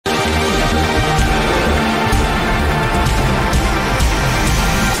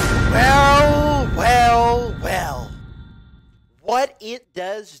it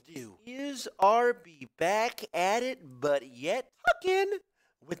does do is RB back at it, but yet again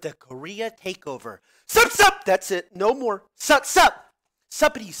with the Korea takeover. Sup, sup! That's it. No more. Sup, sup!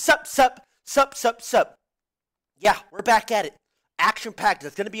 Suppity, sup, sup, sup, sup, sup. Yeah, we're back at it. Action packed.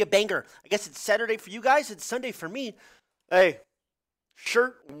 It's going to be a banger. I guess it's Saturday for you guys. It's Sunday for me. Hey,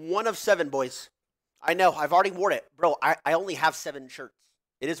 shirt 1 of 7, boys. I know. I've already worn it. Bro, I only have 7 shirts.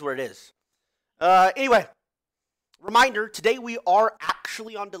 It is what it is. Anyway, reminder, today we are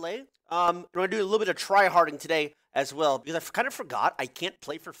actually on delay. We're going to do a little bit of try-harding today as well, because I kind of forgot I can't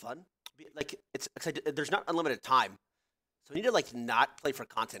play for fun. Like, there's not unlimited time. So I need to, like, not play for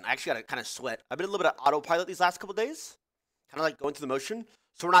content. I actually got to kind of sweat. I've been a little bit of autopilot these last couple days. Kind of like going through the motion.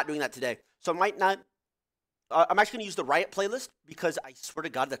 So we're not doing that today. So I might not. I'm actually going to use the Riot playlist because I swear to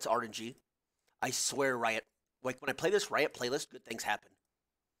God that's RNG. I swear Riot. Like when I play this Riot playlist, good things happen.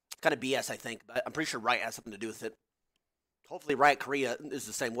 Kind of BS, I think. But I'm pretty sure Riot has something to do with it. Hopefully Riot Korea is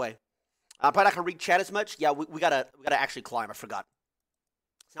the same way. I'm probably not going to read chat as much. Yeah, we gotta actually climb. I forgot.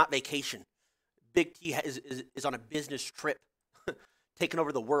 It's not vacation. Big T is on a business trip. Taking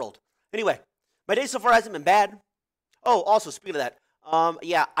over the world. Anyway, my day so far hasn't been bad. Oh, also, speaking of that,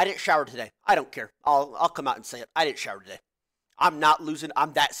 yeah, I didn't shower today. I don't care. I'll come out and say it. I didn't shower today. I'm not losing.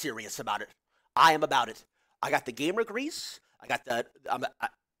 I'm that serious about it. I am about it. I got the gamer grease. I got the.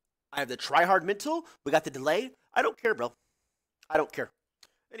 I have the try hard mental. We got the delay. I don't care, bro. I don't care.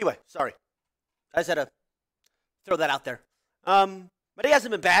 Anyway, sorry. I just had to throw that out there. My day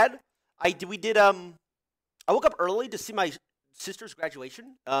hasn't been bad. I woke up early to see my sister's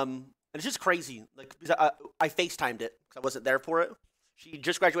graduation. And it's just crazy, like, because I FaceTimed it because I wasn't there for it. She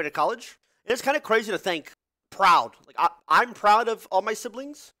just graduated college. And it's kind of crazy to think, proud. Like, I'm proud of all my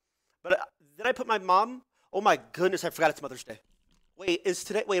siblings. But then I put my mom, oh my goodness, I forgot it's Mother's Day. Wait, is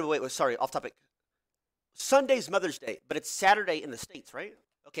today, wait, sorry, off topic. Sunday's Mother's Day, but it's Saturday in the States, right?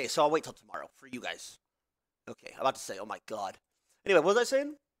 Okay, so I'll wait till tomorrow for you guys. Okay, I'm about to say, oh my God. Anyway, what was I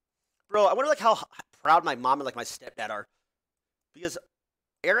saying? Bro, I wonder, like, how proud my mom and, like, my stepdad are. Because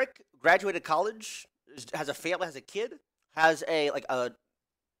Eric graduated college, has a family, has a kid, has a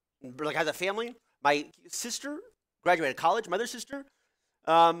family. My sister graduated college. My other sister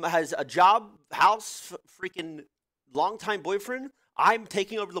has a job, house, freaking longtime boyfriend. I'm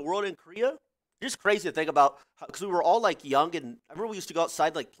taking over the world in Korea. Just crazy to think about, because we were all like young, and I remember we used to go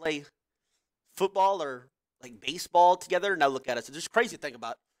outside like play football or like baseball together. Now look at us. It's just crazy to think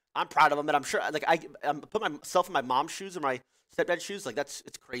about. I'm proud of them, and I'm sure like I'm put myself in my mom's shoes or my stepdad's shoes. Like it's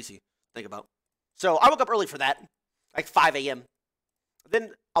crazy to think about. So I woke up early for that, like 5 a.m.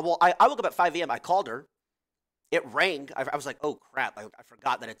 Then I woke up at 5 a.m. I called her. It rang. I was like, oh crap! I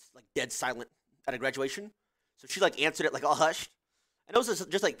forgot that it's like dead silent at a graduation. So she like answered it like all hushed, and it was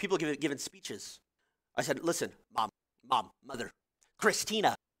just like people giving speeches. I said, listen, mom, mother,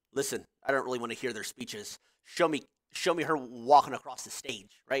 Christina, listen. I don't really want to hear their speeches. Show me her walking across the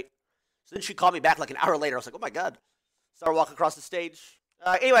stage, right? So then she called me back like an hour later. I was like, oh my God. Started walking across the stage.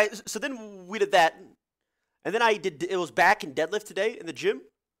 Anyway, so then we did that. And then it was back in deadlift today in the gym.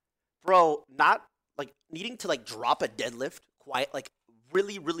 Bro, not like needing to like drop a deadlift like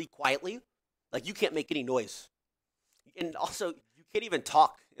really, really quietly. Like you can't make any noise. And also you can't even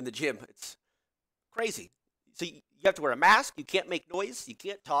talk in the gym. It's crazy. So you have to wear a mask. You can't make noise. You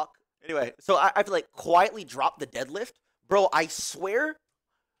can't talk. Anyway, so I have to like quietly drop the deadlift. Bro, I swear,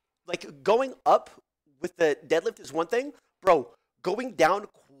 like going up with the deadlift is one thing. Bro, going down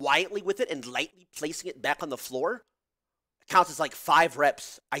quietly with it and lightly placing it back on the floor counts as like 5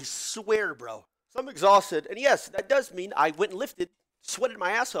 reps. I swear, bro. So I'm exhausted. And yes, that does mean I went and lifted, sweated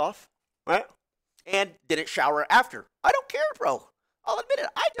my ass off, right? And didn't shower after. I don't care, bro. I'll admit it.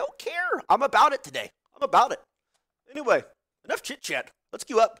 I don't care. I'm about it today. I'm about it. Anyway, enough chit-chat. Let's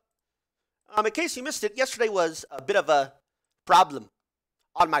queue up. In case you missed it, yesterday was a bit of a problem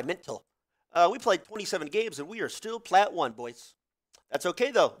on my mental. We played 27 games, and we are still plat 1, boys. That's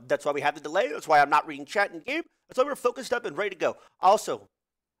okay, though. That's why we have the delay. That's why I'm not reading chat in game. That's why we're focused up and ready to go. Also,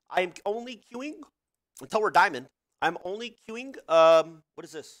 I am only queuing until we're diamond. I'm only queuing, what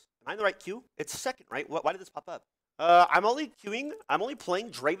is this? Am I in the right queue? It's second, right? Why did this pop up? I'm only playing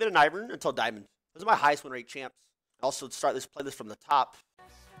Draven and Ivern until diamond. Those are my highest win rate champs. Also, let's start this playlist from the top.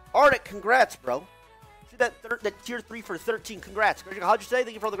 Arctic, congrats, bro. See that tier 3 for 13. Congrats. How'd you say?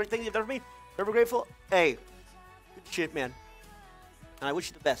 Thank you for all the great things you've done for me. Forever grateful. Hey, good shit, man. And I wish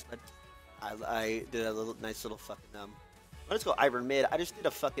you the best, but I did a nice little fucking let's go Ivern mid. I just did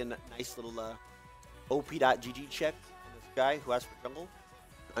a fucking nice little op.gg check on this guy who asked for jungle.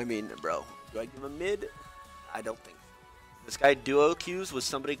 I mean, bro, do I give him mid? I don't think so. This guy duo queues with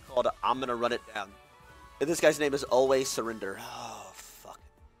somebody called I'm Gonna Run It Down. And this guy's name is Always Surrender. Oh,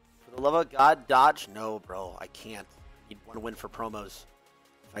 Olava, God, dodge? No, bro, I can't. Need one win for promos.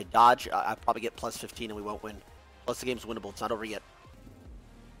 If I dodge, I probably get plus 15 and we won't win. Plus the game's winnable. It's not over yet.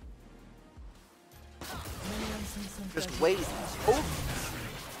 Just wait. Oh.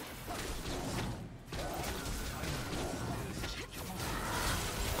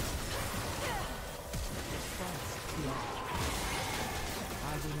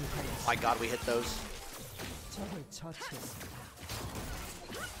 My God, we hit those.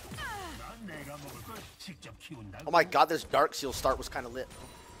 Oh my God, this Dark Seal start was kind of lit.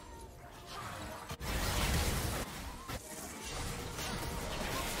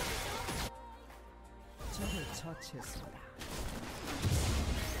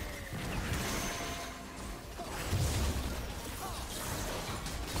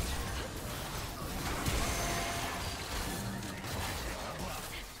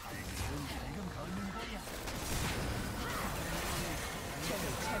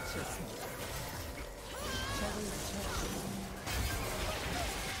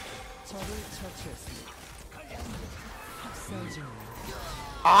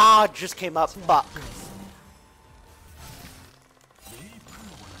 Ah, just came up. Fuck.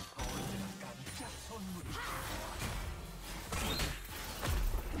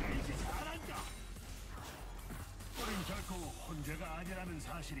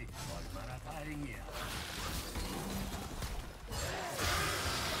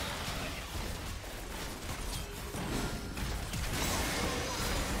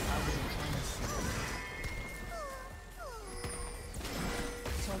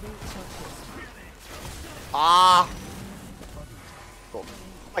 Ah! Cool.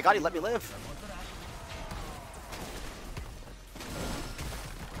 Oh my God, he let me live.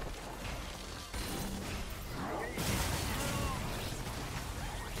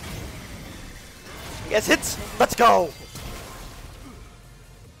 Yes, hits! Let's go!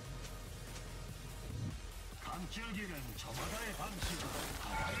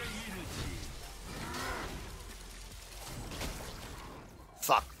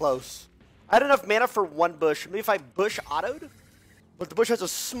 Fuck, close. I had enough mana for one bush. Maybe if I bush autoed? But the bush has a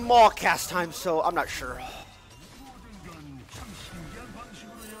small cast time, so I'm not sure.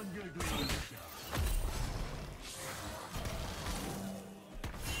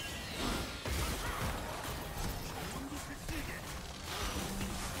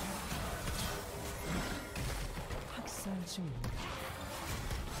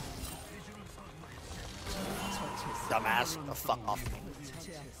 Dumbass, the fuck off me.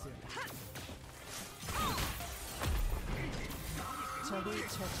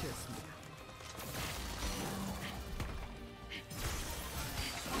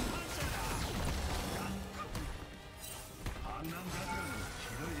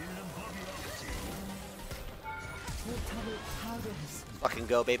 Fucking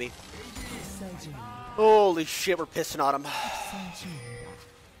go, baby. Holy shit, we're pissing on him.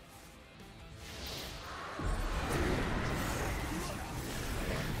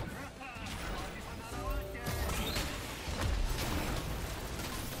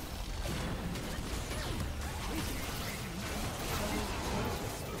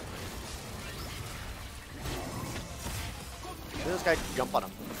 This guy jump on him.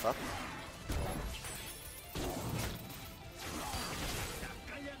 What the fuck?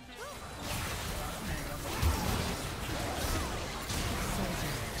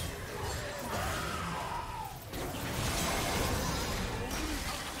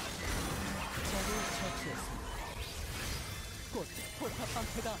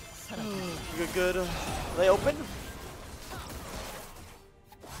 Good, good. Are they open?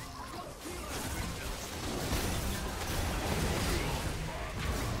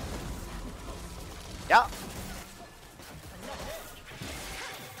 Yeah.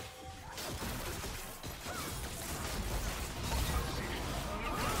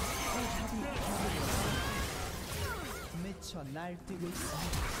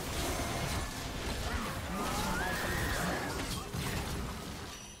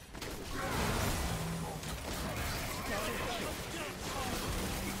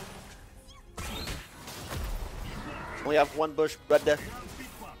 Only have one bush, red death.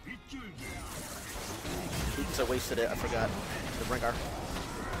 Oops, I wasted it. I forgot to bring our.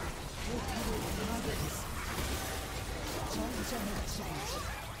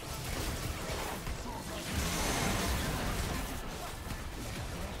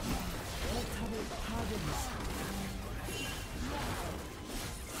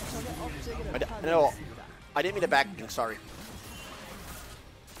 No, I didn't mean to back. Sorry.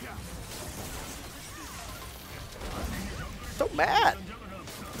 So mad.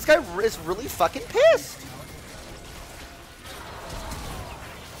 This guy is really fucking pissed.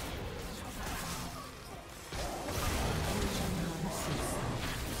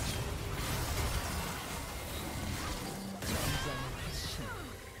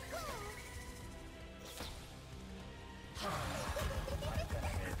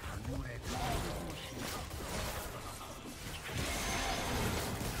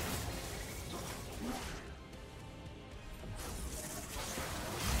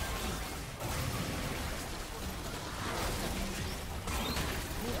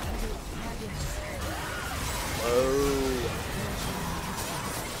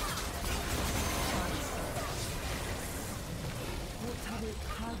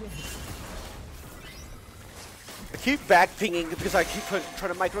 I keep back pinging because I keep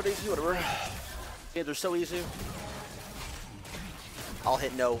trying to micro daisy, whatever. Yeah, they're so easy. I'll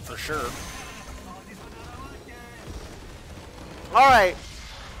hit no for sure. Alright.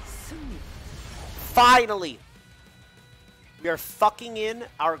 Finally. We are fucking in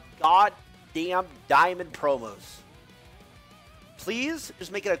our goddamn diamond promos. Please,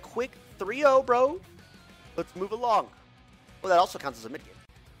 just make it a quick 3-0, bro. Let's move along. Well, that also counts as a mid game.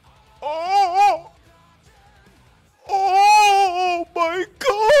 Oh! Oh my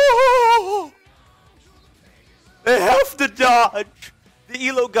god! They have to dodge! The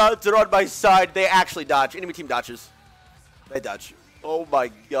Elo gods are on my side. They actually dodge. Enemy team dodges. They dodge. Oh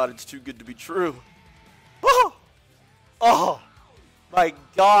my god, it's too good to be true. Oh! Oh! My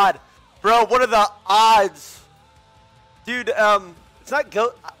god. Bro, what are the odds? Dude, it's not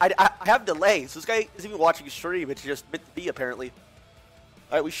go. I have delay, so this guy isn't even watching stream. It's just meant to be, apparently.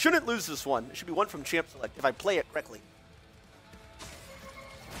 Alright, we shouldn't lose this one. It should be one from Champ Select if I play it correctly.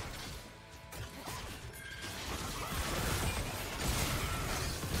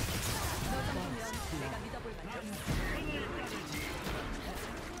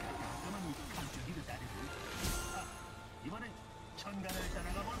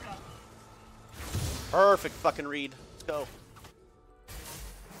 Perfect fucking read. Let's go.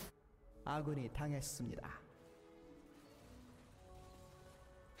 아군이 당했습니다.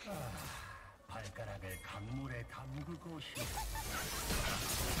 발가락을 강물에 담그고 싶어.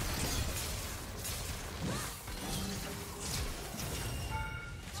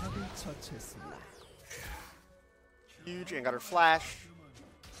 적을 처치했습니다. Huge and got her flash.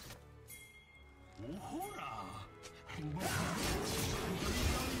 오호라.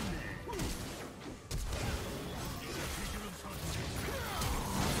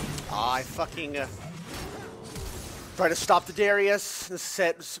 I fucking try to stop the Darius. The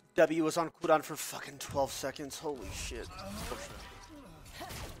set W was on cooldown for fucking 12 seconds. Holy shit.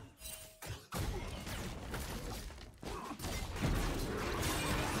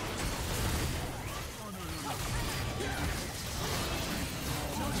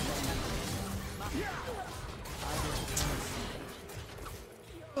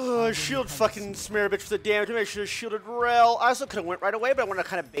 Shield fucking smear a bitch for the damage. Make sure shielded rail. I also could have went right away, but I want to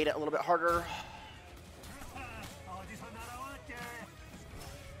kind of bait it a little bit harder.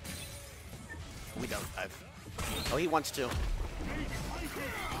 We don't. Oh, he wants to.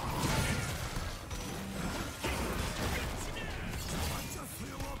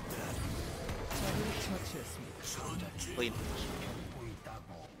 Bleed.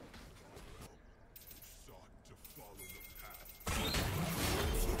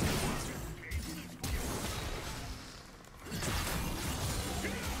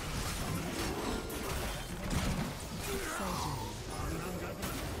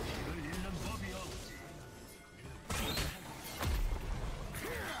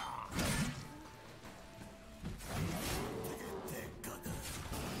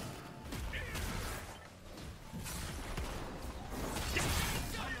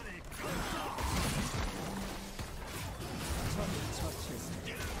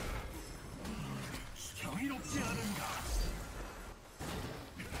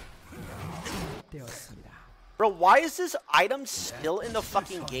 Bro, why is this item still in the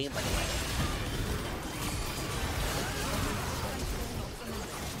fucking game, by the way?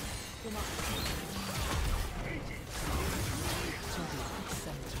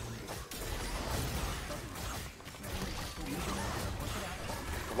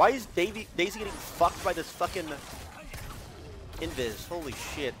 Why is Daisy getting fucked by this fucking invis? Holy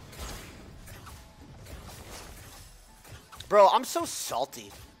shit. Bro, I'm so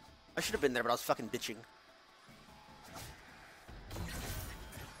salty. I should have been there, but I was fucking bitching.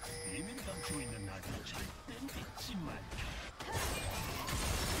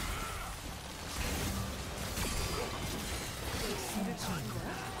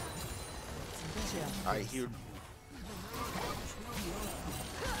 Alright, here.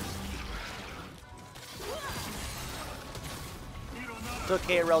 It's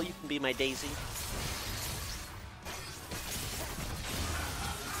okay, Arel, you can be my Daisy.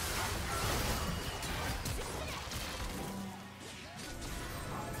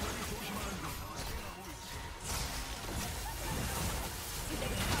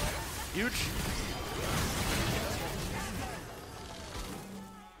 Huge.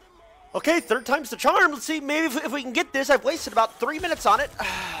 Okay, third time's the charm. Let's see, maybe if we can get this. I've wasted about 3 minutes on it.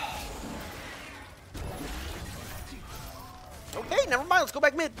 Okay, never mind. Let's go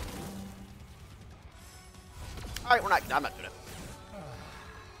back mid. All right, I'm not doing it.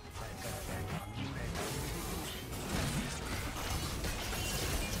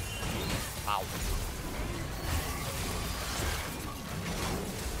 Ow.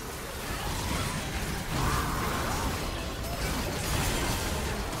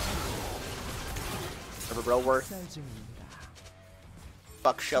 Remember, bro, worth. 살 중입니다.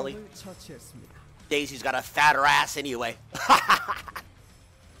 Fuck Shelly. 적을 처치했습니다. Daisy's got a fatter ass anyway.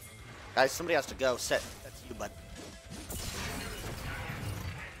 Guys, somebody has to go. Set. That's you, bud.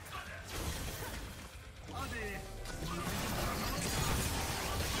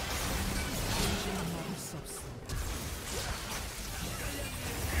 막을 수 없습니다.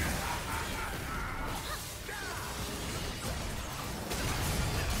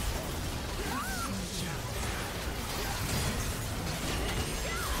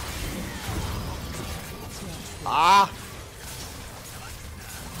 Ah!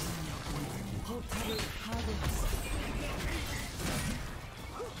 포탑을 파괴했습니다.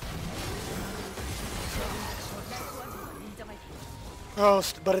 Oh,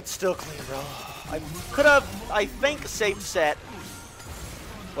 but it's still clean, bro. I could have, I think, safe set.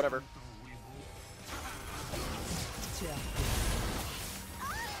 Whatever.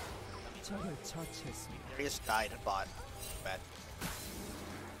 적을 처치했습니다. Darius died at bot. Bad.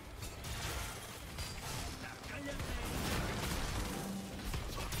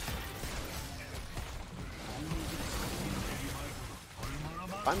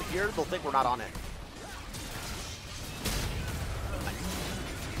 If I'm here, they'll think we're not on it.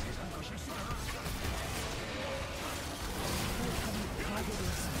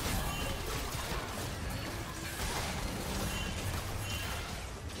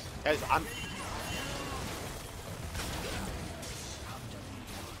 Guys, I'm...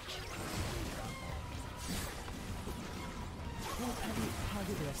 포탑이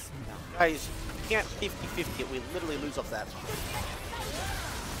파괴되었습니다. Guys, you can't 50-50 it. We literally lose off that.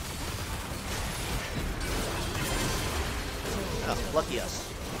 Lucky us.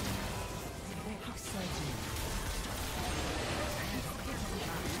 학살 중입니다.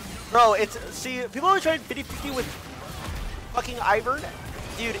 Bro, it's... See, people are trying 50-50 with fucking Ivern.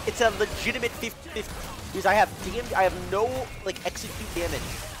 Dude, it's a legitimate 50-50. Because I have damage, I have no, like, execute damage.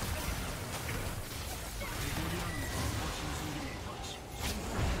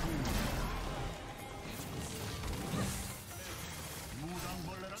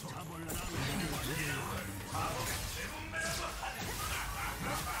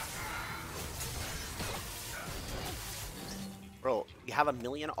 Bro, you have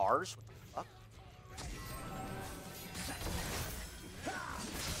 1,000,000 Rs? What the fuck?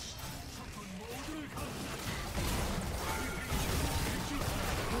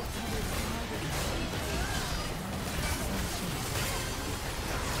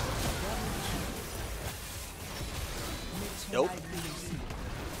 Nope.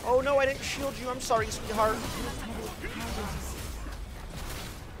 Oh no, I didn't shield you. I'm sorry, sweetheart.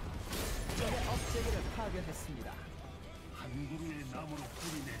 적의 업체계를 파괴했습니다. 한 그루의 나무로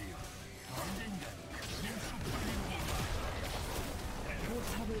뿌리 내려 언젠가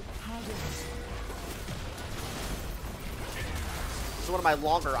포탑을 파괴했습니다. This is one of my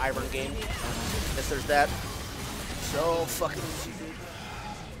longer Ivern games. Guess there's that. So fucking easy, dude.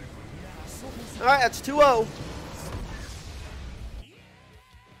 Alright, that's 2-0.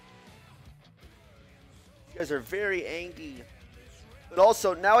 You guys are very angry. But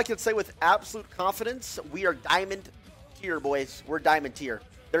also, now I can say with absolute confidence, we are diamond tier, boys. We're diamond tier.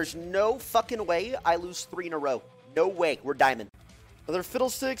 There's no fucking way I lose 3 in a row. No way. We're diamond. Another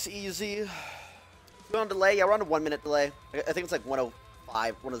Fiddlesticks, easy. We're on delay. Yeah, we're on a 1 minute delay. I think it's like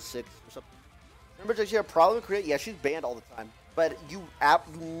 105, 106 or something. Remember, does she have a problem with Korea? Yeah, she's banned all the time. But you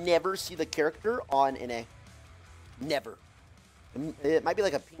never see the character on NA. Never. It might be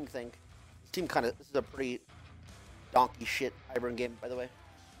like a ping thing. This team kind of, this is a pretty donkey shit Ivern game, by the way.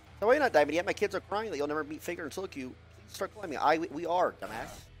 So why are you not diamond yet? My kids are crying that you'll never meet Faker and Silicu. Please start climbing. We are,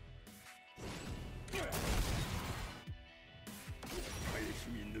 dumbass. 나의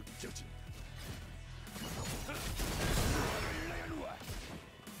힘이 느껴진다.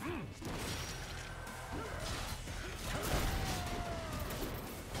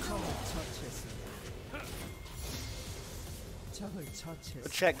 적을 처치했습니다. 적을 Go 처치했습니다.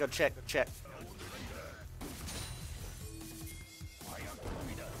 check, go check, go check.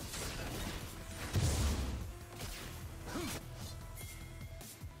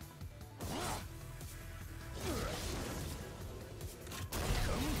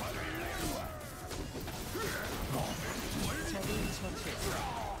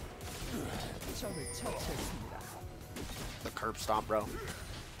 적을 처치했습니다. The curb stomp, bro.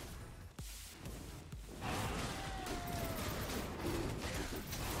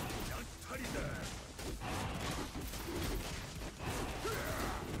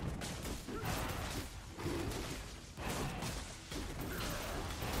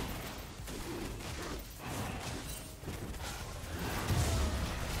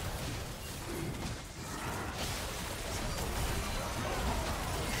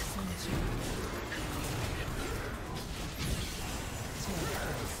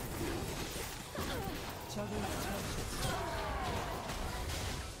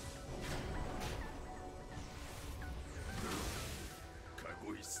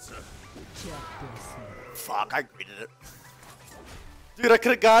 fuck, I greeted it. Dude, I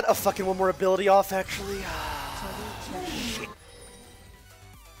could have got a fucking one more ability off, actually. Shit.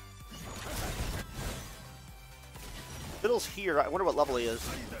 Fiddle's here. I wonder what level he is.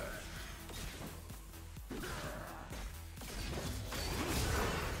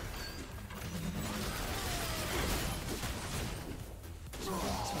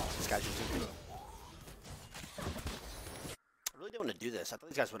 This guy's just in. I really didn't want to do this. I thought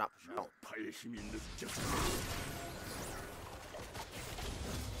these guys would not push out. 파의 힘이 느껴져.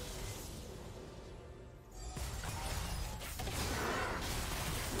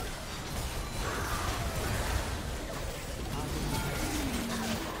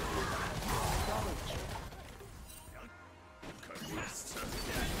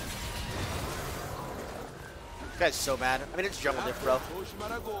 This guy's so mad. I mean, it's jungle diff, bro.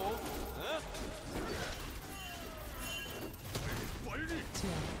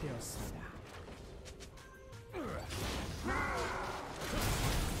 제압되었습니다.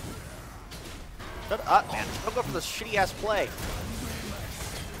 Shut up, man. Don't go for this shitty ass play.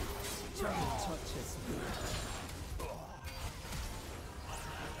 적을 처치했습니다.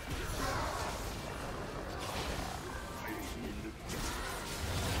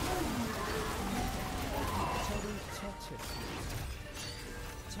 적을 처치했습니다.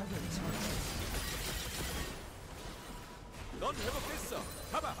 적을 처치했습니다. 넌 회복됐어.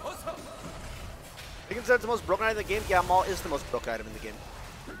 가봐, 어서. You consider it the most broken item in the game? Yeah, Maul is the most broken item in the game.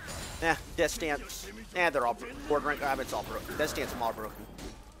 Nah, Death Stance. Nah, they're all board rank. I mean, it's all broken. Death Stance and Maul are broken.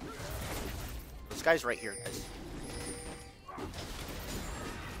 This guy's right here, guys.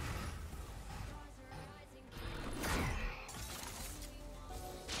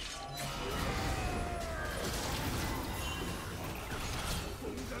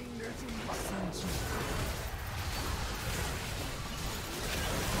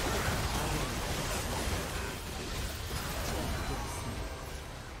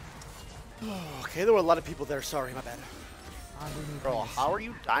 Okay, there were a lot of people there. Sorry, my bad. 아군이 Bro, how are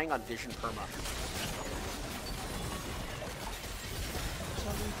you dying on Vision Perma?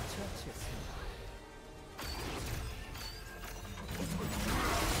 적을 처치했습니다.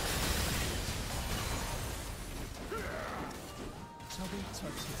 적을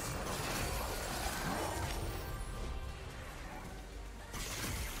처치했습니다.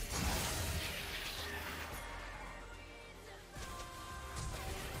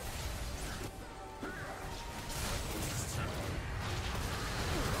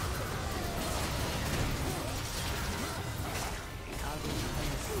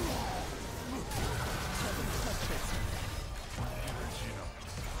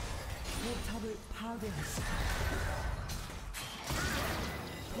 포탑을 파괴했습니다.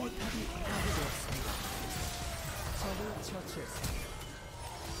 포탑이 파괴되었습니다. 적을 처치했습니다.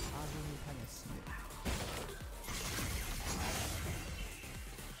 아군이 당했습니다.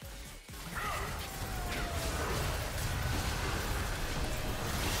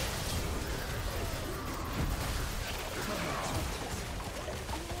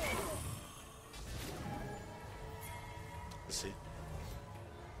 Let's see.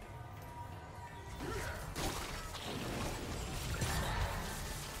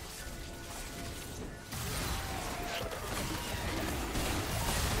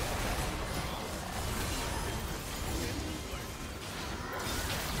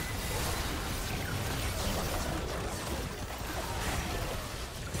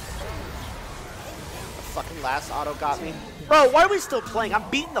 Fucking last auto got me. Bro, why are we still playing? I'm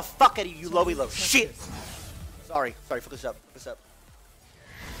beating the fuck out of you, lowy low. Shit! Sorry, focus up, focus up.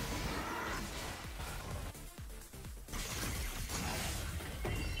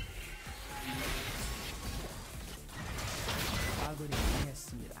 아군이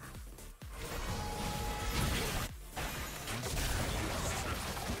당했습니다.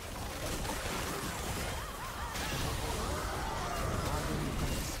 아군이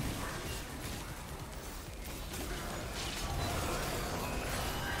당했습니다.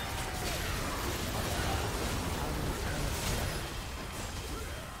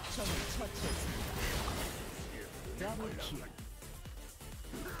 적을 처치했습니다. 더블킬.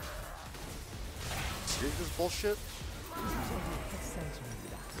 Serious this bullshit? 적을 학살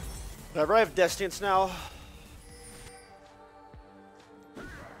중입니다. Whatever, I have Death Stance now.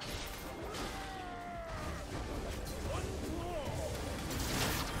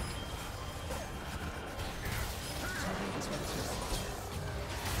 적을 처치했습니다.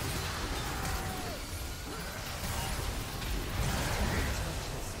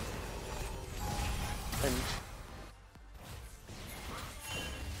 And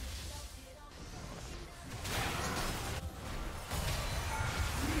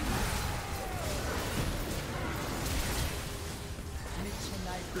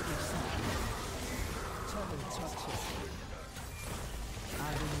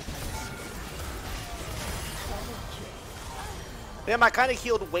Damn, I kind of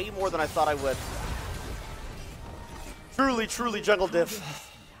healed way more than I thought I would. Truly, truly jungle diff.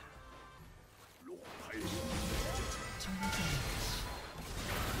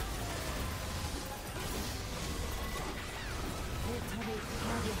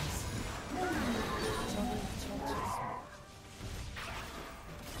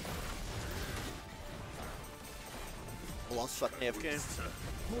 Olaf's fucking AFK.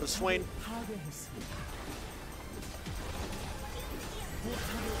 The Swain.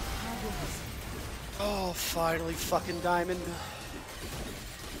 Oh, finally, fucking diamond.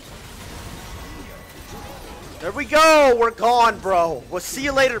 There we go. We're gone, bro. We'll see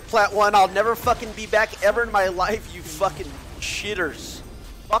you later, Plat 1. I'll never fucking be back ever in my life, you fucking shitters.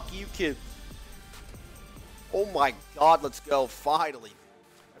 Fuck you, kids. Oh my god, let's go. Finally.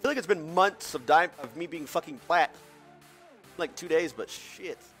 I feel like it's been months of me being fucking plat. Like 2 days, but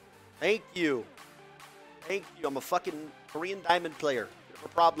shit. Thank you. Thank you. I'm a fucking Korean diamond player. No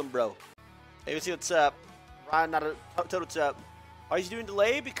problem, bro. Hey, let's see what's up. Ryan, not a total what's up. Why is he doing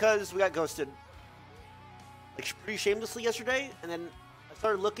delay? Because we got ghosted. Like, pretty shamelessly yesterday, and then I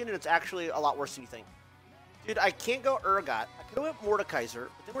started looking, and it's actually a lot worse than you think. Dude, I can't go Urgot. I could go with Mordekaiser,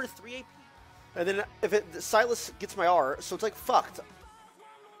 but then we're at 3 AP. And then if Silas gets my R, so it's like fucked.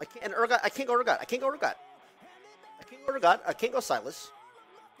 I can't, and Urgot, I can't go Urgot. I can't go Urgot. I can't go Urgot. I can't go Silas.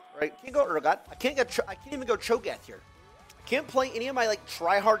 Right? Can't go Urgot. I can't even go Cho'Gath here. I can't play any of my like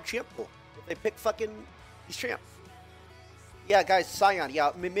try hard champ pool if they pick fucking these champs. Yeah, guys, Scion.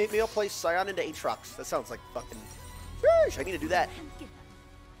 Yeah, maybe I'll play Scion into Aatrox. That sounds like fucking. Sheesh, I need to do that.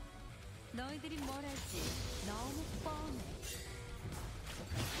 너희들이 뭘 할지 너무 뻔해.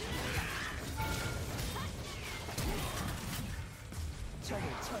 적을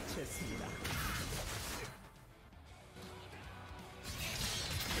처치했습니다.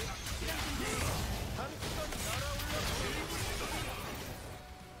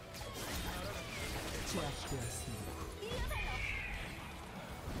 제압되었습니다.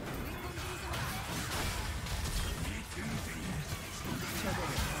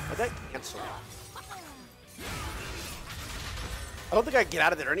 I got canceled. I don't think I can get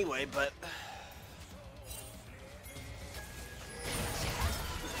out of there anyway, but.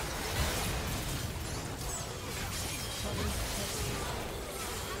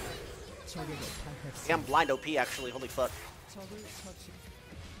 Yeah, I'm blind OP actually. Holy fuck.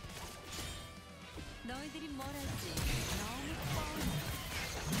 너희들이 뭘 할지 너무 뻔해.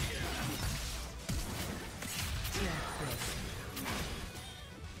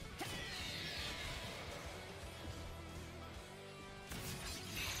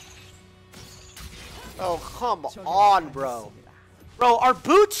 Oh, come on, bro. Bro, are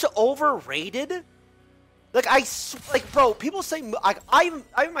boots overrated? Like, bro, people say,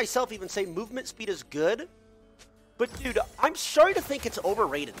 I myself even say movement speed is good. But, dude, I'm sorry to think it's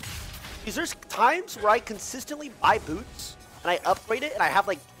overrated. Because there's times where I consistently buy boots, and I upgrade it, and I have,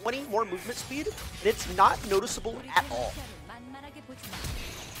 like, 20 more movement speed, and it's not noticeable at all. 만만하게 보지 마.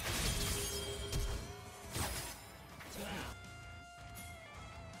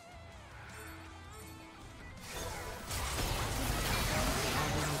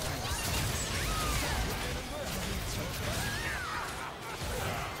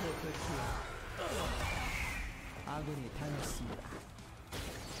 아군이 당했습니다.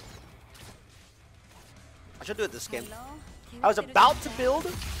 I should do it this game. I was about to build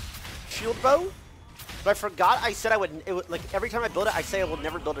shield bow, but I forgot I said I would. It would, like every time I build it, I say I will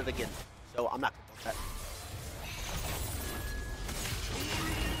never build it again. So I'm not gonna build that.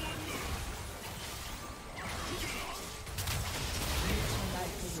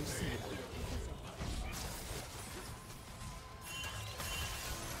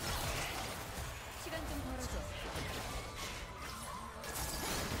 시간 좀 벌어줘.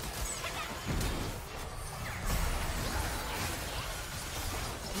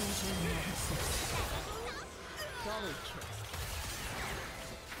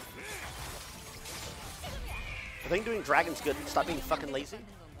 I think doing dragon's good. Stop being fucking lazy. 하는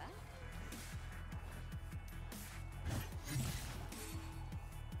건가?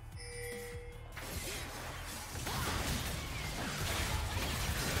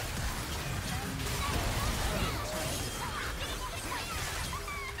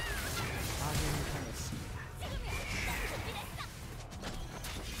 아군이 당했습니다.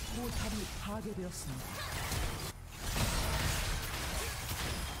 포탑이 파괴되었습니다.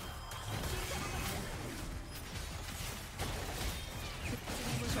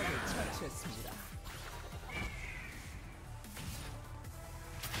 적을 처치했습니다.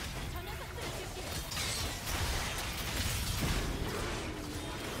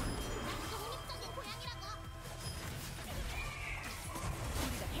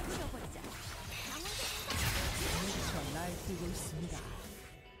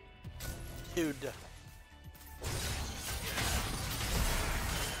 Dude.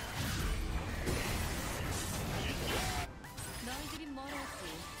 너희들이 뭘 할지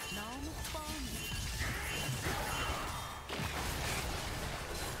너무 뻔해.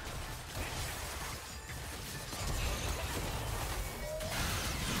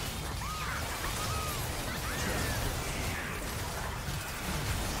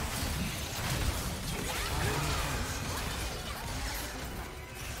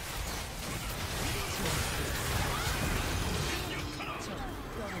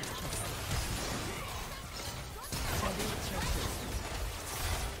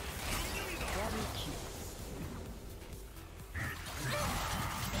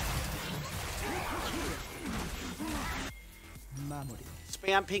 마무리.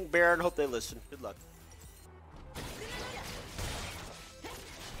 Spam Pink Baron. Hope they listen. Good luck.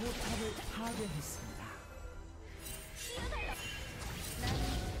 포탑을 파괴했습니다.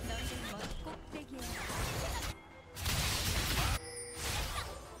 나는 너희들 먼 꼭대기에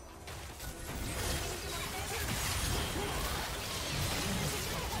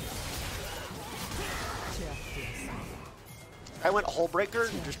제압되었습니다. I went Hole Breaker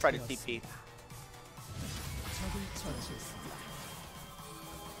and just tried to TP. 적을 처치했습니다.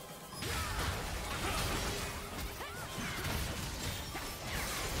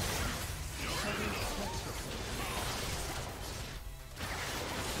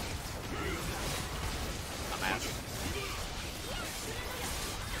 Dumbass.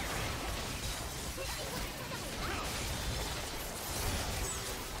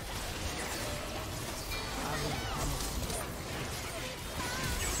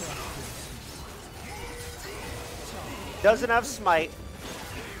 Doesn't have smite.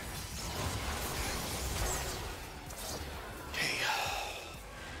 Okay.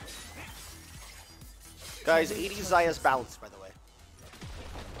 Guys, 80 Zaya's balance, by the way.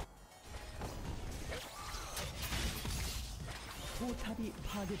 포탑이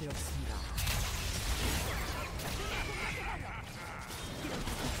파괴되었습니다.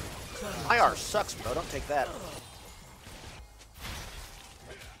 IR sucks, bro. Don't take that.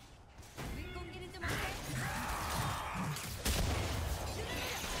 윗공기는 좀 어때?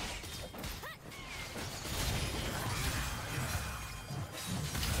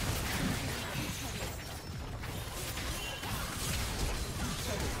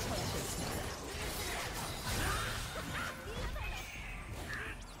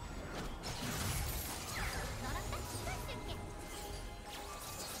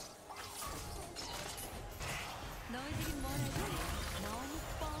 너희들이 뭘 할지 너무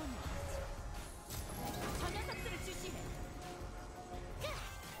뻔해. 저 녀석들을 주시해.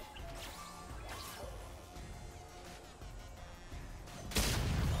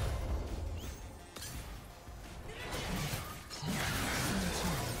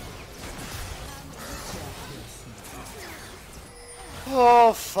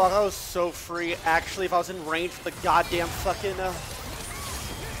 Oh, fuck. I was so free. Actually, if I was in range for the goddamn fucking,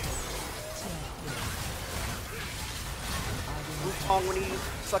 Wukong when he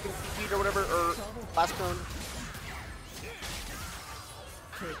fucking TP'd or whatever, or last cone.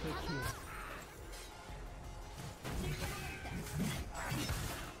 트리플 킬.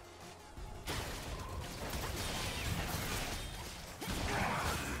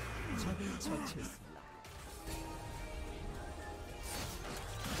 적을 처치했습니다.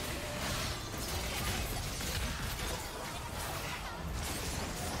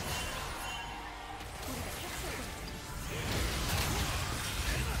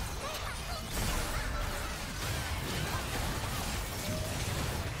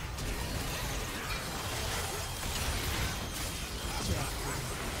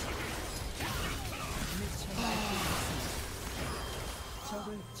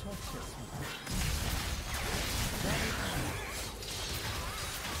 적을 처치했습니다.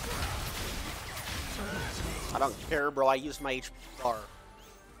 I don't care, bro. I used my HP bar.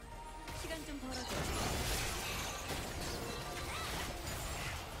 시간 좀 벌어줘.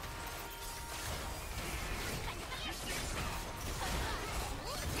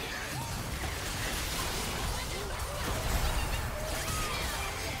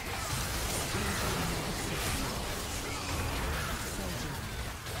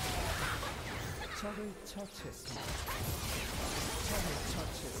 적을 처치했습니다. 적을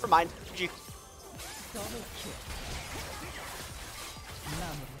처치했습니다. Never mind. GG. 더블킬.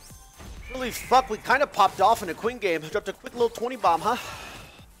 마무리. Holy fuck, we kind of popped off in a Quinn game. Dropped a quick little 20 bomb, huh?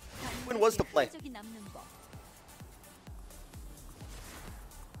 Quinn was the play. 흔적이 남는 법.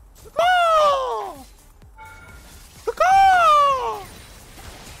 Caw! Caw!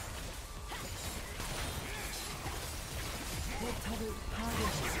 포탑을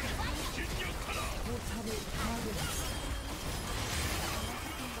파괴했습니다.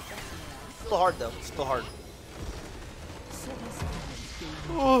 still hard though. It's still hard.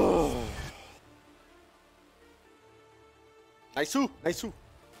 Nice.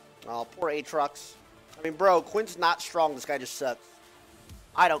 Oh, poor Aatrox. I mean, bro, Quinn's not strong. This guy just sucks.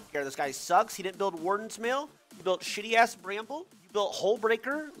 I don't care. This guy sucks. He didn't build Warden's Mail. He built shitty-ass Bramble. You built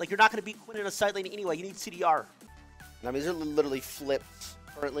Hullbreaker. Like, you're not going to beat Quinn in a side lane anyway. You need CDR. I mean, these are literally flips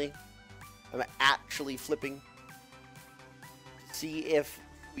currently. I'm actually flipping. See if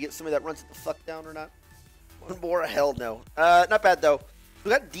we get somebody that runs it the fuck down or not. One more? Hell no. Not bad, though.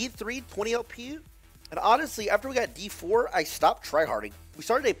 We got D3, 20 LP. And honestly, after we got D4, I stopped tryharding. We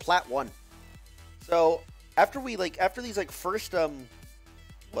started a Plat 1. So, after these, first,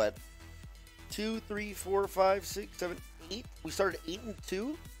 what? 2, 3, 4, 5, 6, 7, 8. We started 8 and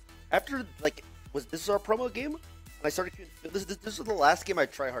 2. After, this is our promo game? And I started, this was the last game I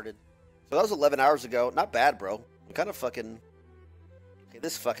tryharded. So that was 11 hours ago. Not bad, bro. I'm kind of fucking, okay,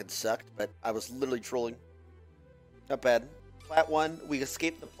 this fucking sucked, but I was literally trolling. Not bad. Plat 1, we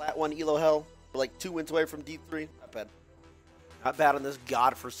escaped the Plat 1 Elo hell. We're like 2 wins away from D3. Not bad. Not bad on this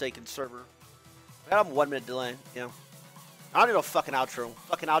godforsaken server. I'm 1 minute delay, yeah. I don't need no fucking outro.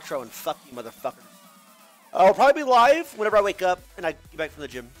 Fucking outro and fuck you, motherfuckers. I'll probably be live whenever I wake up and I get back from the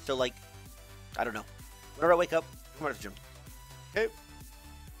gym. So, I don't know. Whenever I wake up, come out of the gym. Okay?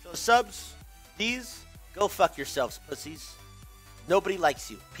 So, subs, these, go fuck yourselves, pussies. Nobody likes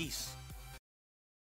you. Peace.